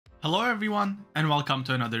Hello everyone and welcome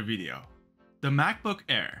to another video. The MacBook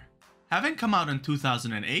Air. Having come out in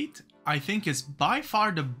 2008, I think is by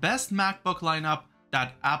far the best MacBook lineup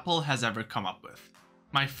that Apple has ever come up with.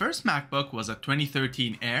 My first MacBook was a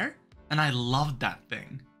 2013 Air and I loved that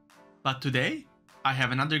thing. But today, I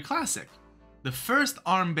have another classic, the first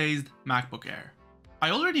ARM-based MacBook Air.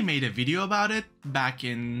 I already made a video about it back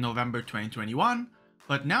in November 2021,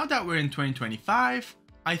 but now that we're in 2025,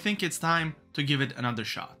 I think it's time to give it another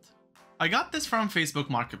shot. I got this from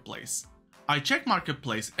Facebook Marketplace. I check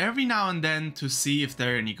Marketplace every now and then to see if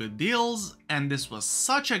there are any good deals, and this was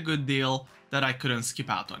such a good deal that I couldn't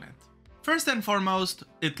skip out on it. First and foremost,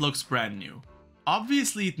 it looks brand new.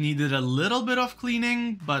 Obviously it needed a little bit of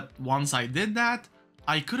cleaning, but once I did that,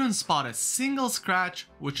 I couldn't spot a single scratch,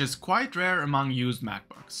 which is quite rare among used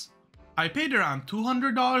MacBooks. I paid around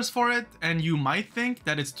 $200 for it, and you might think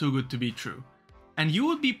that it's too good to be true. And you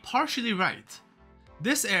would be partially right.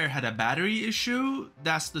 This Air had a battery issue,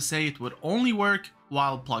 that's to say it would only work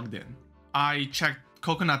while plugged in. I checked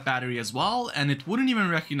coconut battery as well and it wouldn't even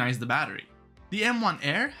recognize the battery. The M1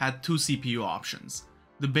 Air had two CPU options.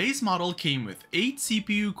 The base model came with 8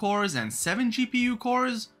 CPU cores and 7 GPU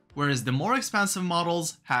cores, whereas the more expensive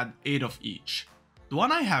models had 8 of each. The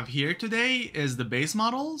one I have here today is the base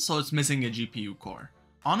model, so it's missing a GPU core.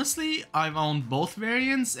 Honestly, I've owned both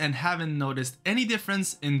variants and haven't noticed any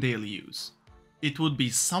difference in daily use. It would be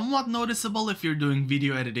somewhat noticeable if you're doing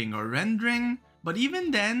video editing or rendering, but even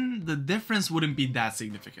then, the difference wouldn't be that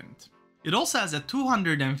significant. It also has a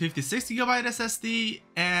 256GB SSD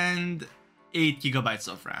and 8GB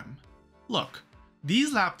of RAM. Look,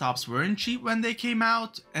 these laptops weren't cheap when they came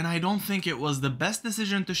out, and I don't think it was the best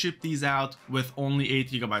decision to ship these out with only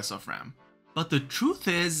 8GB of RAM. But the truth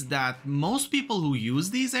is that most people who use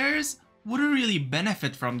these Airs wouldn't really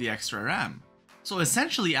benefit from the extra RAM. So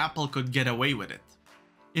essentially Apple could get away with it.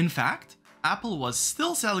 In fact, Apple was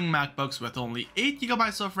still selling MacBooks with only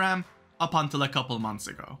 8GB of RAM up until a couple months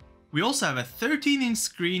ago. We also have a 13-inch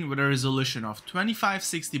screen with a resolution of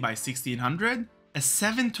 2560 by 1600, a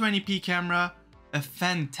 720p camera, a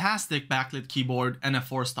fantastic backlit keyboard, and a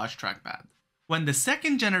Force Touch trackpad. When the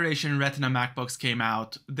second generation Retina MacBooks came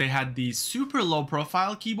out, they had these super low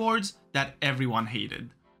profile keyboards that everyone hated.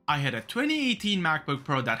 I had a 2018 MacBook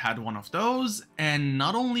Pro that had one of those, and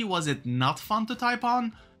not only was it not fun to type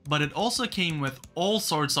on, but it also came with all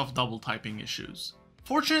sorts of double typing issues.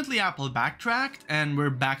 Fortunately, Apple backtracked and we're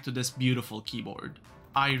back to this beautiful keyboard.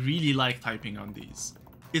 I really like typing on these.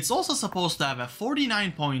 It's also supposed to have a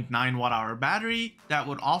 49.9 Wh battery that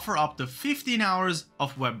would offer up to 15 hours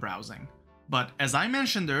of web browsing. But as I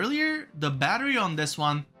mentioned earlier, the battery on this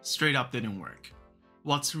one straight up didn't work.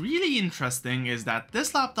 What's really interesting is that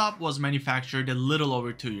this laptop was manufactured a little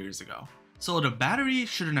over 2 years ago, so the battery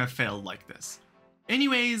shouldn't have failed like this.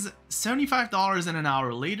 Anyways, $75 and an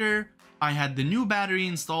hour later, I had the new battery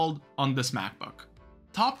installed on this MacBook.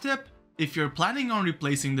 Top tip, if you're planning on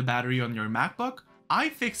replacing the battery on your MacBook,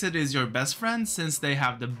 iFixit is your best friend since they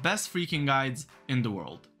have the best freaking guides in the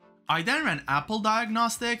world. I then ran Apple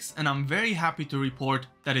diagnostics and I'm very happy to report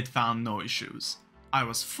that it found no issues. I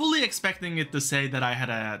was fully expecting it to say that I had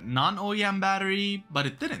a non-OEM battery, but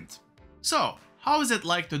it didn't. So, how is it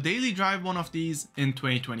like to daily drive one of these in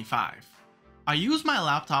 2025? I use my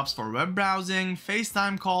laptops for web browsing,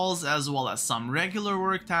 FaceTime calls, as well as some regular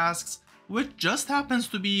work tasks, which just happens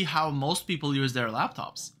to be how most people use their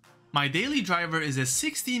laptops. My daily driver is a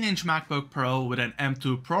 16-inch MacBook Pro with an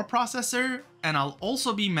M2 Pro processor, and I'll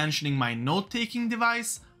also be mentioning my note-taking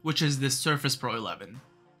device, which is this Surface Pro 11.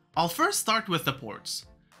 I'll first start with the ports.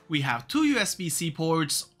 We have two USB-C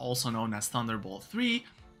ports, also known as Thunderbolt 3,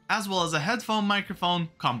 as well as a headphone microphone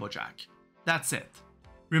combo jack. That's it.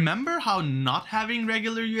 Remember how not having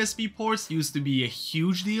regular USB ports used to be a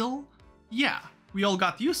huge deal? Yeah, we all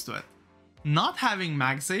got used to it. Not having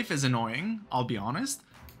MagSafe is annoying, I'll be honest,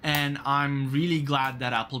 and I'm really glad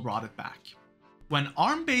that Apple brought it back. When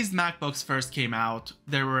ARM-based MacBooks first came out,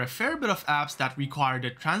 there were a fair bit of apps that required a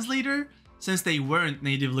translator since they weren't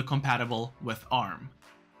natively compatible with ARM.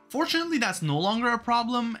 Fortunately, that's no longer a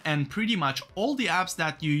problem, and pretty much all the apps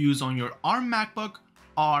that you use on your ARM MacBook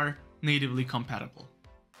are natively compatible.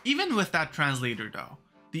 Even with that translator though,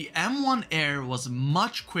 the M1 Air was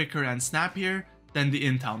much quicker and snappier than the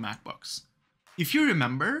Intel MacBooks. If you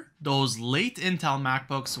remember, those late Intel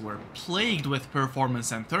MacBooks were plagued with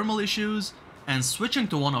performance and thermal issues, and switching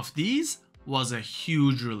to one of these was a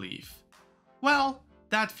huge relief. Well,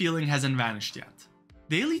 that feeling hasn't vanished yet.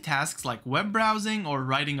 Daily tasks like web browsing or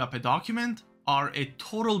writing up a document are a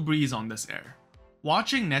total breeze on this Air.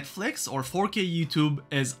 Watching Netflix or 4K YouTube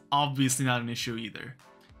is obviously not an issue either.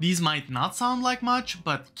 These might not sound like much,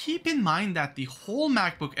 but keep in mind that the whole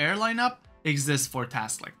MacBook Air lineup exists for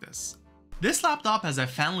tasks like this. This laptop has a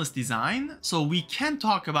fanless design, so we can't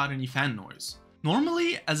talk about any fan noise.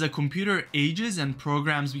 Normally, as a computer ages and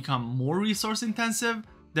programs become more resource intensive,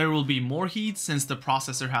 there will be more heat since the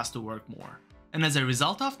processor has to work more. And as a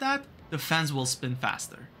result of that, the fans will spin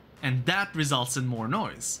faster. And that results in more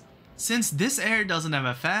noise. Since this Air doesn't have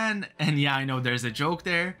a fan, and yeah, I know there's a joke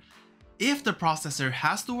there, if the processor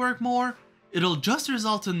has to work more, it'll just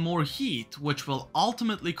result in more heat, which will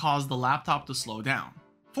ultimately cause the laptop to slow down.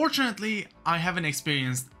 Fortunately, I haven't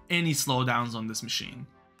experienced any slowdowns on this machine.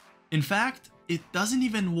 In fact, it doesn't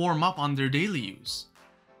even warm up under daily use.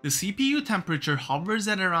 The CPU temperature hovers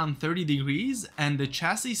at around 30 degrees and the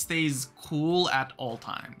chassis stays cool at all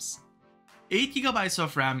times. 8GB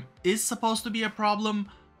of RAM is supposed to be a problem,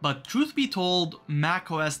 but truth be told,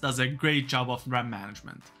 macOS does a great job of RAM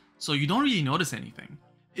management, so you don't really notice anything.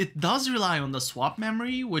 It does rely on the swap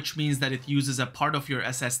memory, which means that it uses a part of your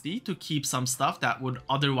SSD to keep some stuff that would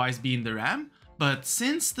otherwise be in the RAM, but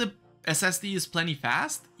since the SSD is plenty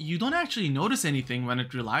fast, you don't actually notice anything when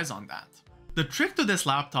it relies on that. The trick to this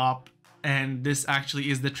laptop, and this actually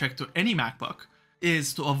is the trick to any MacBook,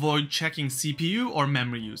 is to avoid checking CPU or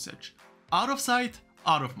memory usage. Out of sight,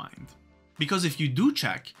 out of mind. Because if you do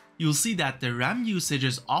check, you'll see that the RAM usage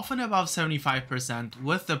is often above 75%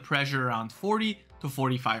 with the pressure around 40 to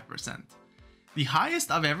 45%. The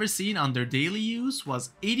highest I've ever seen under daily use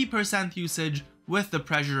was 80% usage with the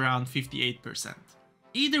pressure around 58%.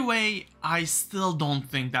 Either way, I still don't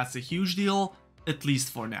think that's a huge deal, at least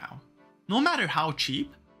for now. No matter how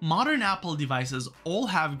cheap, modern Apple devices all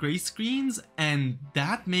have great screens, and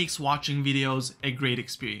that makes watching videos a great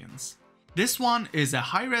experience. This one is a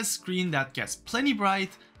high-res screen that gets plenty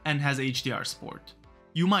bright and has HDR support.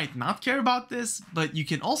 You might not care about this, but you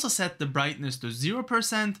can also set the brightness to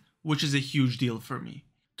 0%, which is a huge deal for me.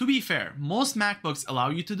 To be fair, most MacBooks allow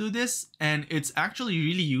you to do this, and it's actually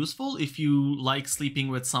really useful if you like sleeping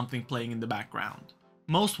with something playing in the background.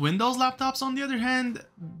 Most Windows laptops, on the other hand,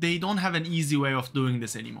 they don't have an easy way of doing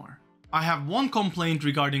this anymore. I have one complaint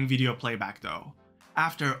regarding video playback though.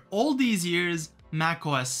 After all these years,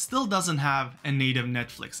 macOS still doesn't have a native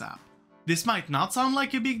Netflix app. This might not sound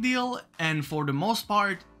like a big deal, and for the most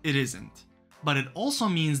part, it isn't. But it also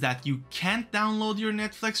means that you can't download your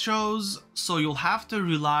Netflix shows, so you'll have to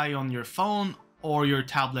rely on your phone or your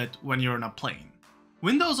tablet when you're on a plane.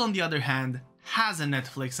 Windows, on the other hand, has a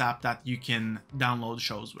Netflix app that you can download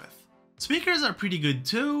shows with. Speakers are pretty good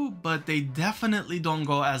too, but they definitely don't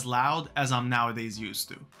go as loud as I'm nowadays used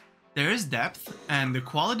to. There is depth and the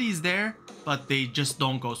quality is there, but they just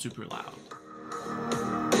don't go super loud.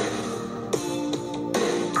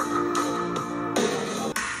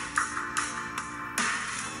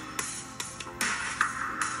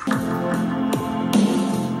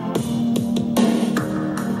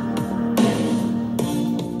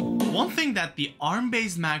 That the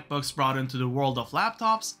ARM-based MacBooks brought into the world of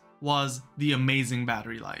laptops was the amazing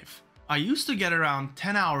battery life. I used to get around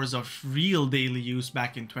 10 hours of real daily use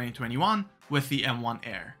back in 2021 with the M1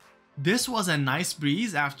 Air. This was a nice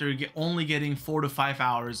breeze after only getting 4 to 5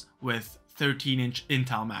 hours with 13-inch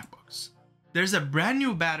Intel MacBooks. There's a brand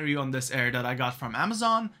new battery on this Air that I got from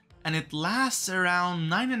Amazon, and it lasts around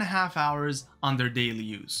 9.5 hours under daily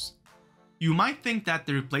use. You might think that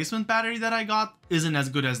the replacement battery that I got isn't as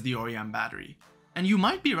good as the OEM battery. And you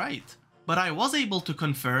might be right, but I was able to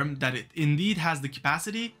confirm that it indeed has the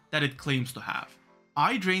capacity that it claims to have.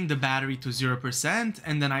 I drained the battery to 0%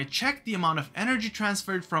 and then I checked the amount of energy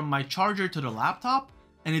transferred from my charger to the laptop,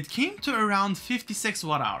 and it came to around 56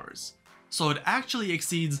 watt-hours. So it actually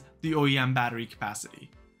exceeds the OEM battery capacity.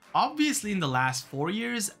 Obviously, in the last 4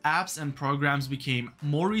 years, apps and programs became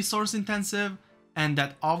more resource intensive, and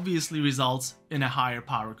that obviously results in a higher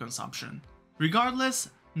power consumption. Regardless,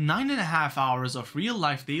 9.5 hours of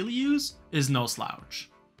real-life daily use is no slouch.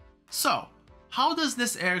 So, how does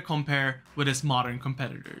this Air compare with its modern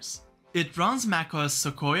competitors? It runs macOS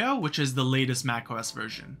Sequoia, which is the latest macOS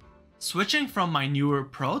version. Switching from my newer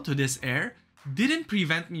Pro to this Air didn't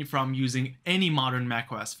prevent me from using any modern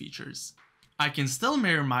macOS features. I can still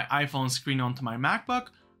mirror my iPhone screen onto my MacBook,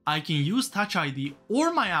 I can use Touch ID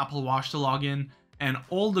or my Apple Watch to log in, and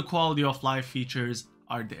all the quality of life features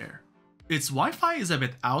are there. Its Wi-Fi is a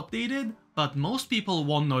bit outdated, but most people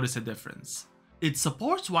won't notice a difference. It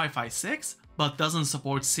supports Wi-Fi 6, but doesn't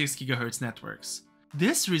support 6 GHz networks.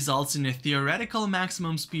 This results in a theoretical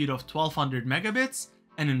maximum speed of 1200 megabits,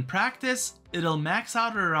 and in practice, it'll max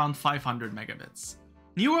out at around 500 megabits.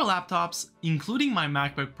 Newer laptops, including my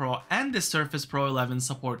MacBook Pro and the Surface Pro 11,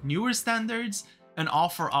 support newer standards, and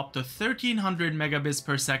offer up to 1300 megabits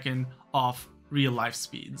per second of real-life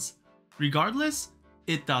speeds. Regardless,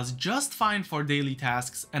 it does just fine for daily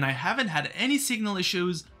tasks, and I haven't had any signal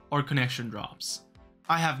issues or connection drops.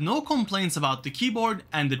 I have no complaints about the keyboard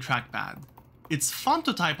and the trackpad. It's fun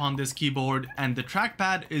to type on this keyboard, and the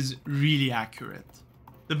trackpad is really accurate.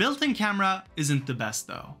 The built-in camera isn't the best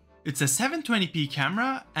though. It's a 720p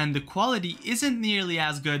camera, and the quality isn't nearly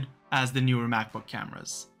as good as the newer MacBook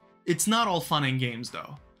cameras. It's not all fun and games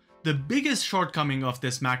though. The biggest shortcoming of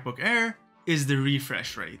this MacBook Air is the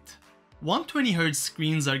refresh rate. 120Hz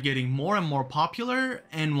screens are getting more and more popular,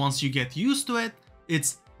 and once you get used to it,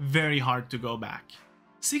 it's very hard to go back.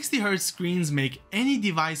 60Hz screens make any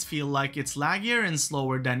device feel like it's laggier and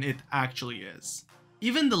slower than it actually is.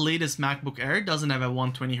 Even the latest MacBook Air doesn't have a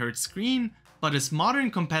 120Hz screen, but its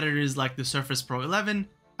modern competitors like the Surface Pro 11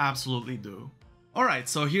 absolutely do. Alright,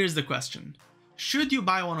 so here's the question. Should you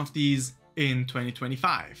buy one of these in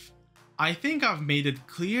 2025? I think I've made it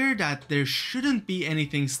clear that there shouldn't be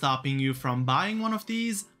anything stopping you from buying one of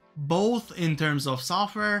these, both in terms of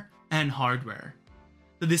software and hardware.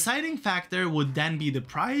 The deciding factor would then be the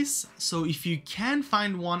price, so if you can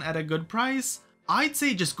find one at a good price, I'd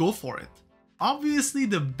say just go for it. Obviously,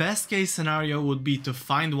 the best case scenario would be to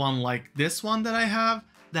find one like this one that I have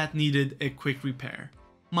that needed a quick repair.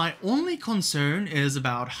 My only concern is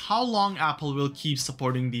about how long Apple will keep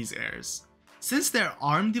supporting these Airs. Since they're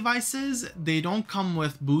ARM devices, they don't come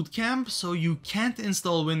with Boot Camp, so you can't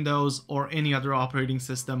install Windows or any other operating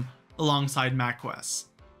system alongside macOS.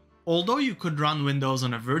 Although you could run Windows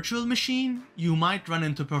on a virtual machine, you might run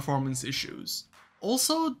into performance issues.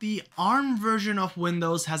 Also, the ARM version of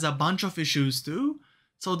Windows has a bunch of issues too,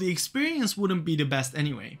 so the experience wouldn't be the best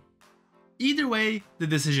anyway. Either way, the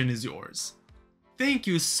decision is yours. Thank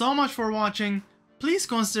you so much for watching. Please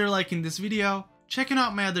consider liking this video, checking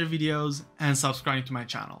out my other videos, and subscribing to my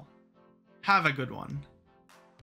channel. Have a good one.